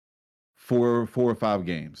you four or 5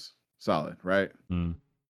 games solid, right?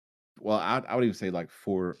 Well, I would even say like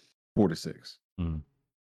 4 to 6.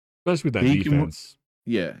 Especially with that defense.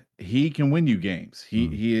 He can win you games.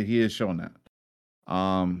 He has shown that.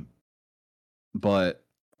 But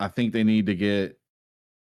I think they need to get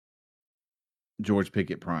George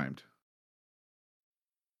Pickett primed.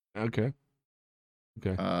 Okay.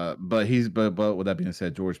 But with that being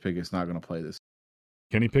said, George Pickett's not going to play this.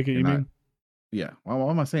 Kenny Pickett, you mean? Yeah. Why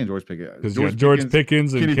am I saying George Pickett? Because George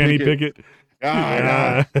Pickens and Kenny Pickett.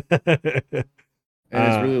 And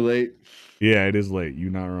it's really late. Yeah, it is late.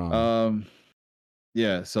 You're not wrong.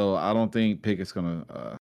 Yeah. So I don't think Pickett's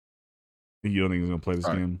gonna. You don't think he's gonna play this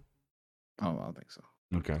game? I don't think so.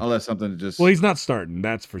 Okay. Unless something just. Well, he's not starting.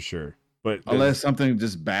 That's for sure. But unless something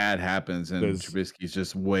just bad happens and Trubisky's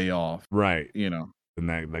just way off, right? And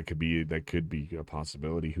that could be a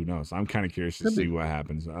possibility. Who knows? I'm kind of curious to see what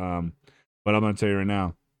happens. But I'm gonna tell you right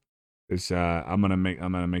now, it's I'm gonna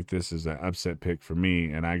make this as an upset pick for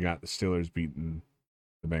me, and I got the Steelers beating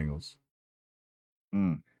the Bengals.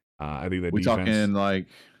 I think that we talking like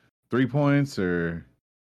 3 points or.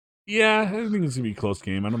 Yeah, I think it's gonna be a close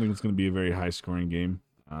game. I don't think it's gonna be a very high scoring game.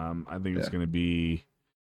 I think it's gonna be.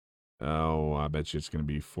 Oh, I bet you it's gonna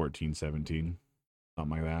be 14-17, something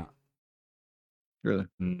like that. Really?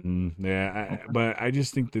 Yeah, but I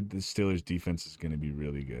just think that the Steelers defense is going to be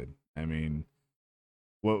really good. I mean,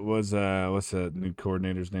 what's the new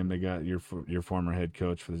coordinator's name they got? Your former head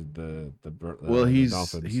coach for the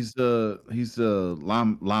Dolphins. He's the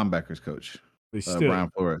linebackers coach.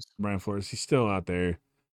 Brian Flores. He's still out there.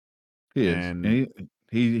 He is, and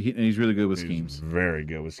he's really good with schemes. Very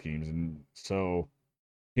good with schemes, and so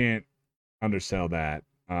can't undersell that.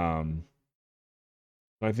 I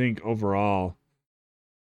think overall,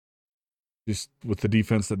 just with the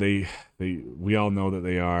defense that we all know that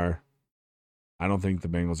they are, I don't think the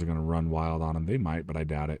Bengals are going to run wild on them. They might, but I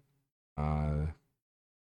doubt it. I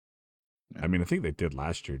mean, I think they did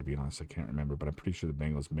last year, to be honest. I can't remember, but I'm pretty sure the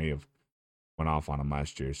Bengals may have went off on them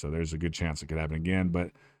last year. So there's a good chance it could happen again. But,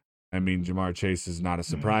 I mean, Jamar Chase is not a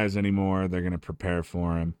surprise anymore. They're going to prepare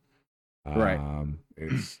for him. Right.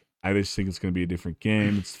 I just think it's going to be a different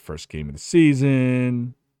game. It's the first game of the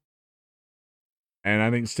season. And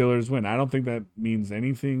I think Steelers win. I don't think that means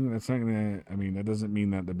anything. That's not going to, I mean, that doesn't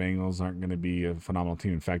mean that the Bengals aren't going to be a phenomenal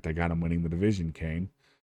team. In fact, I got them winning the division, Kane.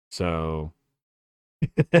 So,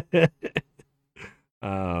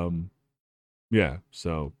 yeah.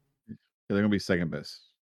 So, they're going to be second best.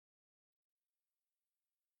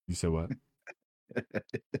 You said what?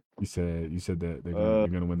 you said that they're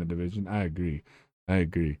going to win the division. I agree.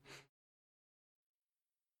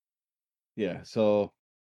 Yeah. So,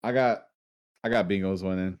 I got Bengals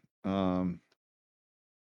winning.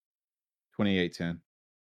 28-10.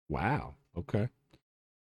 Wow. Okay.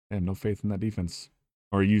 I have no faith in that defense.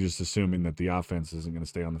 Or are you just assuming that the offense isn't going to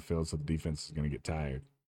stay on the field, so the defense is going to get tired?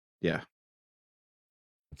 Yeah.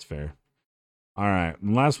 That's fair. All right.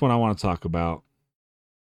 And last one I want to talk about.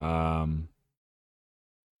 Another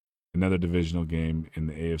divisional game in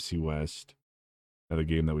the AFC West. Another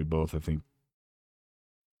game that we both, I think,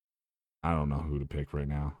 I don't know who to pick right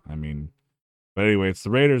now. I mean, but anyway, it's the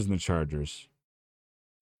Raiders and the Chargers.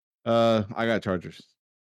 I got Chargers.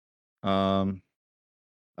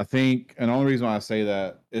 I think, and the only reason why I say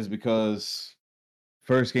that is because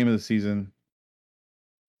first game of the season,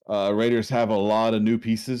 Raiders have a lot of new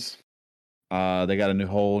pieces. They got a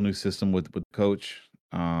whole new system with coach,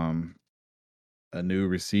 a new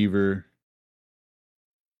receiver.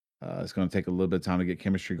 It's going to take a little bit of time to get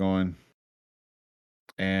chemistry going.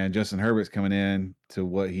 And Justin Herbert's coming in to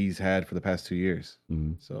what he's had for the past 2 years.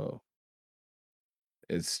 Mm-hmm. So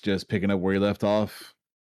it's just picking up where he left off.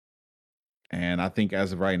 And I think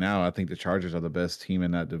as of right now, I think the Chargers are the best team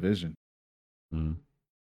in that division. Mm-hmm.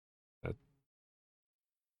 I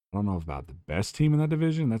don't know about the best team in that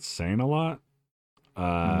division. That's saying a lot.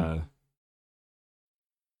 But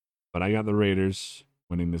I got the Raiders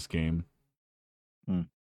winning this game.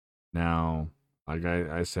 Now, like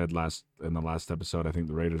I said in the last episode, I think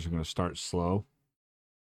the Raiders are going to start slow.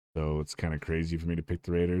 So it's kind of crazy for me to pick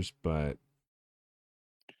the Raiders, but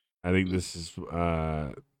I think this is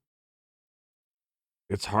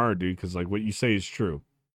it's hard, dude, because like what you say is true.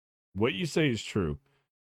 What you say is true.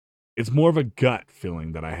 It's more of a gut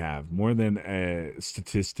feeling that I have, more than a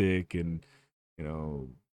statistic and, you know,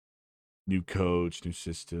 new coach, new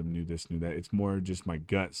system, new this, new that. It's more just my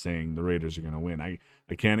gut saying the Raiders are going to win. I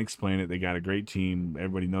can't explain it. They got a great team.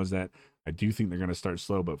 Everybody knows that. I do think they're going to start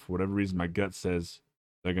slow, but for whatever reason, my gut says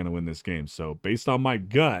they're going to win this game. So based on my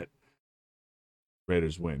gut,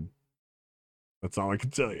 Raiders win. That's all I can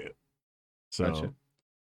tell you. So, Gotcha.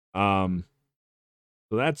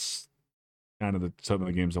 So that's kind of some of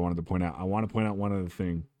the games I wanted to point out. I want to point out one other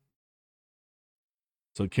thing.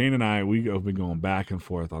 So Kane and I, we have been going back and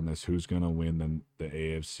forth on this. Who's going to win the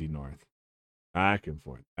AFC North? Back and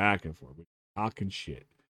forth, back and forth. We're talking shit.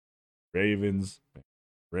 Ravens,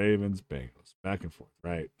 Bengals, back and forth,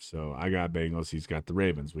 right? So I got Bengals. He's got the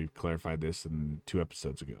Ravens. We've clarified this in 2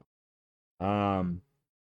 episodes ago.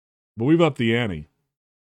 But we've upped the ante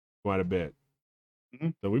quite a bit. Mm-hmm.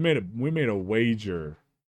 So we made a wager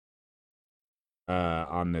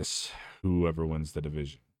on this. Whoever wins the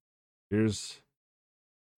division. Here's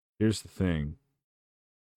the thing.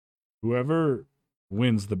 Whoever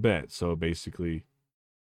wins the bet, so basically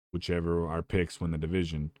whichever our picks win the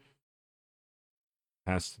division,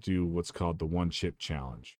 has to do what's called the one chip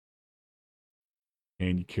challenge.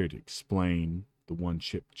 And you care to explain the one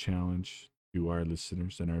chip challenge to our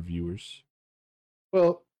listeners and our viewers?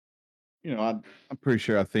 Well, you know, I'm pretty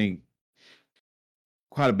sure I think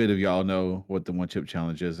quite a bit of y'all know what the one chip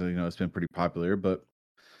challenge is. You know, it's been pretty popular, but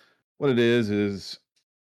what it is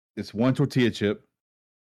it's one tortilla chip.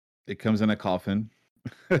 It comes in a coffin.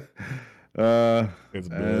 It's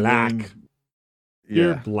black.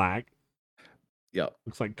 You're black. Yep.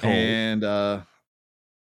 Looks like coal. And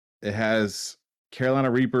it has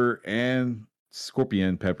Carolina Reaper and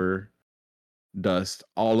scorpion pepper dust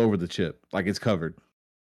all over the chip, like it's covered.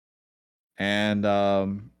 And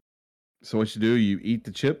so what you do, you eat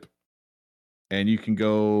the chip, and you can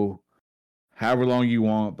go however long you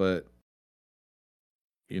want, but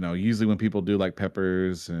you know, usually when people do like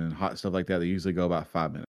peppers and hot stuff like that, they usually go about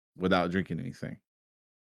 5 minutes without drinking anything.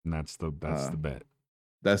 And that's the bet.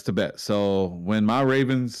 That's the bet. So when my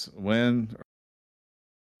Ravens win,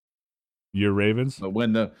 your Ravens? but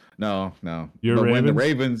when the no, your but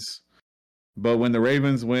Ravens? when the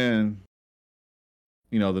Ravens win,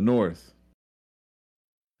 you know, the North,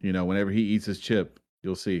 you know, whenever he eats his chip,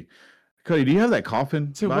 you'll see. Cody, do you have that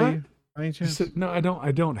coffin by you? By any chance? No,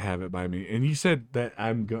 I don't have it by me. And you said that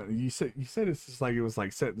I'm going. You said it's just like it was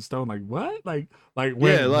like set in stone. Like what? Like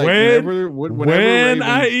when whenever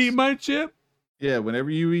I eat my chip. Yeah, whenever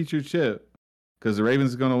you eat your chip, because the Ravens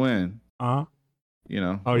is gonna win. You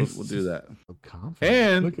know, we'll do that. So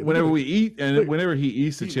confident. And whenever we eat, and whenever he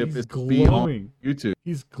eats the chip, it's glowing. be on YouTube.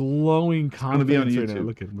 He's glowing confidence. It's gonna be on right now. YouTube.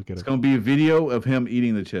 Look at him. It's gonna be a video of him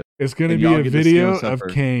eating the chip. It's gonna be a video of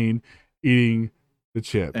Kane eating the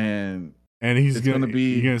chip, and he's gonna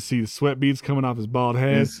be. You're gonna see the sweat beads coming off his bald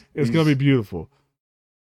head. It's gonna be beautiful.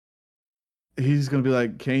 He's gonna be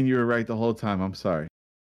like, Kane, you were right the whole time. I'm sorry.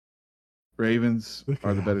 Ravens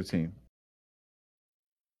are the better team.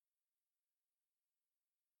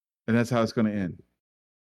 And that's how it's going to end.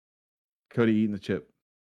 Cody eating the chip.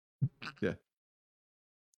 Yeah.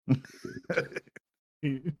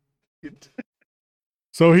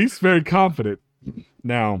 So he's very confident.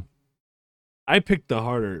 Now, I picked the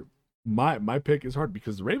harder. My pick is hard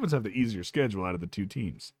because the Ravens have the easier schedule out of the two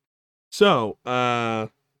teams. So,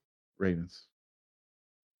 Ravens.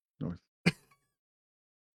 North.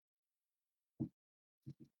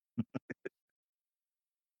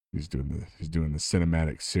 he's doing the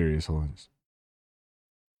cinematic serious ones.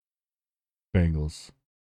 Bengals,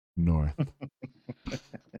 North.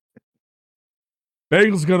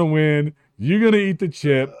 Bengals gonna win. You're gonna eat the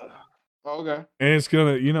chip, Okay. and it's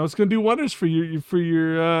gonna do wonders for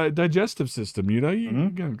your digestive system. You know, you're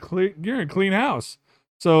gonna you're in a clean house.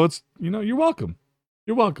 So it's you're welcome.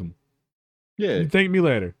 You're welcome. Yeah. You thank me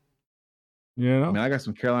later. You know. I mean, I got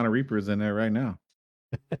some Carolina Reapers in there right now.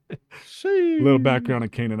 A little background on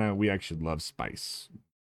Kane and I. We actually love spice.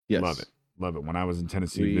 Yes. Love it. When I was in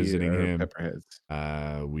Tennessee visiting him,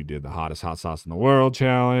 pepperheads. We did the hottest hot sauce in the world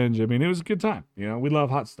challenge. I mean, it was a good time. We love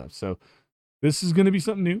hot stuff. So this is going to be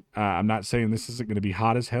something new. I'm not saying this isn't going to be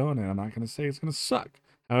hot as hell, and I'm not going to say it's going to suck.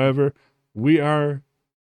 However, we are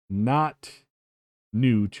not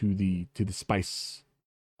new to the spicy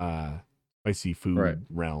food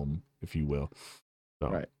realm, if you will. So,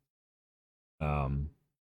 right.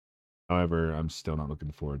 However, I'm still not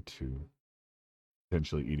looking forward to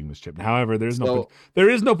potentially eating this chip. However, there is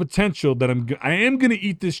no potential that I am going to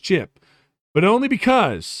eat this chip, but only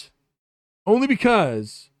because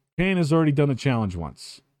Kane has already done the challenge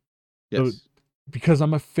once. Yes. So because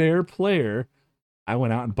I'm a fair player, I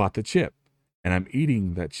went out and bought the chip, and I'm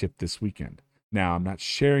eating that chip this weekend. Now, I'm not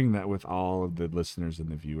sharing that with all of the listeners and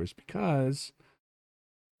the viewers because,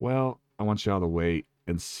 well, I want y'all to wait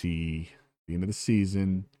and see the end of the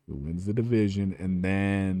season, who wins the division, and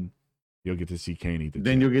then you'll get to see Kane eat the chip.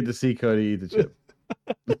 Then you'll get to see Cody eat the chip.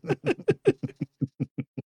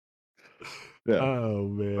 Yeah. Oh,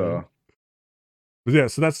 man. But yeah,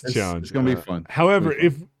 so that's the challenge. It's going to be fun. However,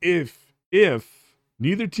 if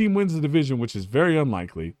neither team wins the division, which is very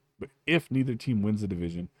unlikely, but if neither team wins the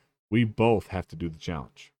division, we both have to do the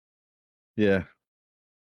challenge. Yeah.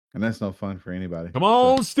 And that's no fun for anybody. Come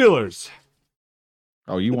on, Steelers.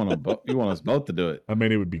 Oh, you want us both to do it? I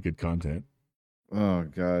mean, it would be good content. Oh,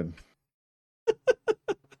 God.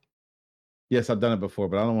 Yes, I've done it before,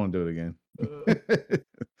 but I don't want to do it again.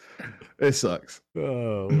 It sucks.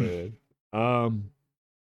 Oh, man.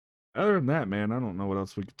 Other than that, man, I don't know what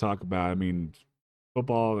else we could talk about. I mean,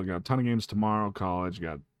 football, we got a ton of games tomorrow. College,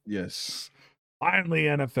 got finally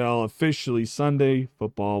NFL officially Sunday.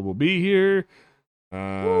 Football will be here.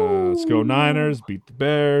 Let's go Niners, beat the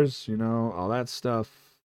Bears, all that stuff.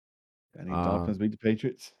 Any Dolphins beat the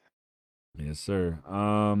Patriots? Yes, sir.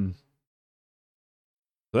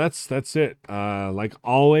 So that's it. Like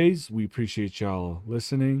always, we appreciate y'all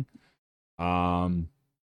listening. And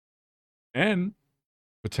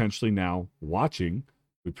potentially now watching.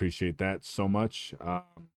 We appreciate that so much.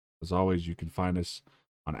 As always, you can find us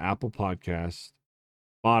on Apple Podcasts,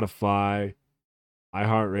 Spotify,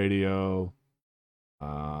 iHeartRadio,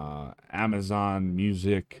 Amazon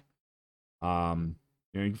Music. You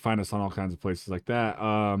can find us on all kinds of places like that.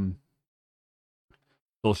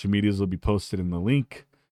 Social medias will be posted in the link.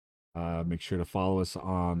 Make sure to follow us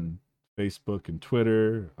on Facebook and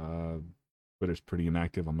Twitter. Twitter's pretty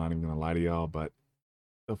inactive. I'm not even going to lie to y'all, but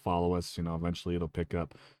they'll follow us. Eventually it'll pick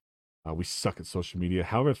up. We suck at social media.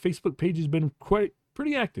 However, Facebook page has been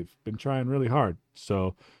pretty active. Been trying really hard.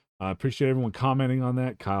 So I appreciate everyone commenting on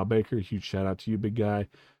that. Kyle Baker, huge shout out to you, big guy.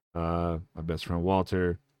 My best friend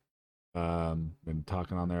Walter. Been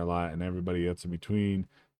talking on there a lot, and everybody else in between.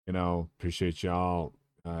 Appreciate y'all.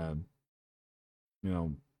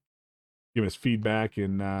 Giving us feedback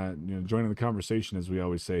and joining the conversation, as we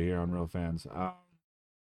always say here on Real Fans.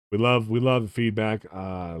 We love the feedback.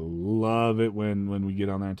 Love it when we get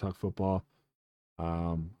on there and talk football.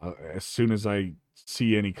 As soon as I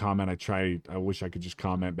see any comment, I wish I could just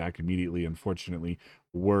comment back immediately. Unfortunately,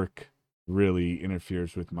 work really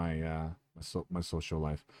interferes with my my social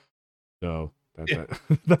life, so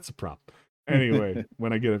that's a problem. Anyway,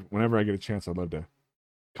 whenever I get a chance, I'd love to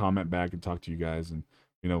comment back and talk to you guys. And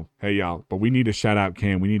hey y'all, but we need to shout out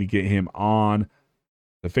Cam. We need to get him on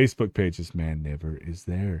the Facebook page. This man never is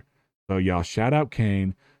there. So y'all shout out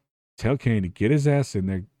Kane. Tell Kane to get his ass in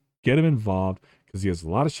there, get him involved, because he has a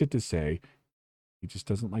lot of shit to say. He just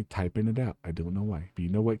doesn't like typing it out. I don't know why. But you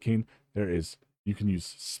know what, Kane? You can use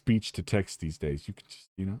speech to text these days. You can just,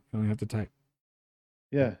 you don't have to type.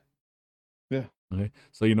 Yeah. Okay.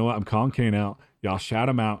 So you know what? I'm calling Kane out. Y'all shout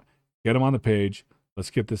him out. Get him on the page.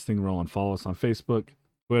 Let's get this thing rolling. Follow us on Facebook,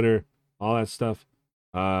 Twitter, all that stuff.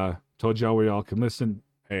 Told y'all where y'all can listen.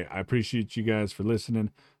 Hey, I appreciate you guys for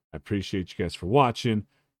listening. I appreciate you guys for watching.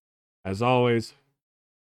 As always,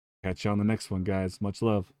 Catch you on the next one, guys. Much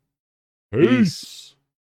love. Peace.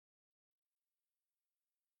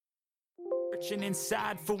 Searching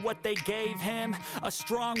inside for what they gave him. A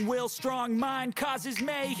strong will, strong mind causes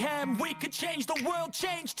mayhem. We could change the world,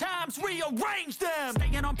 change times, rearrange them.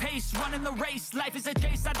 Staying on pace, running the race. Life is a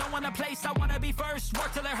chase, I don't want a place, I wanna be first.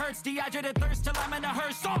 Work till it hurts, dehydrated thirst till I'm in a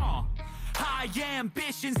hearse. High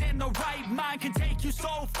ambitions in the right mind can take you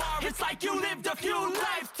so far. It's like you lived a few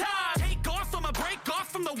lifetimes. Take off from a break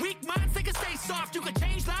off from the weak minds. They can stay soft. You can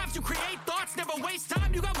change lives. You create thoughts. Never waste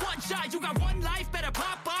time. You got one shot. You got one life. Better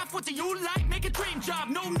pop off. What do you like? Make a dream job.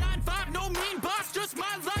 No 9-5. No mean boss. Just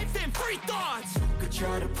my life and free thoughts. You could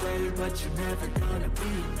try to play, but you're never gonna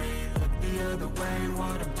beat me. Look the other way.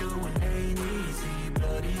 What I'm doing ain't easy.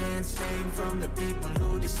 Bloody hands stained from the people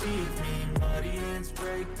who deceive me. Muddy hands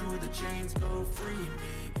break through the chains, go free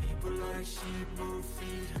me. People like sheep move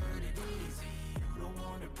feet, hurt it easy. You don't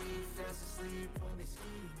wanna be fast asleep when they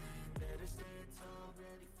scheme.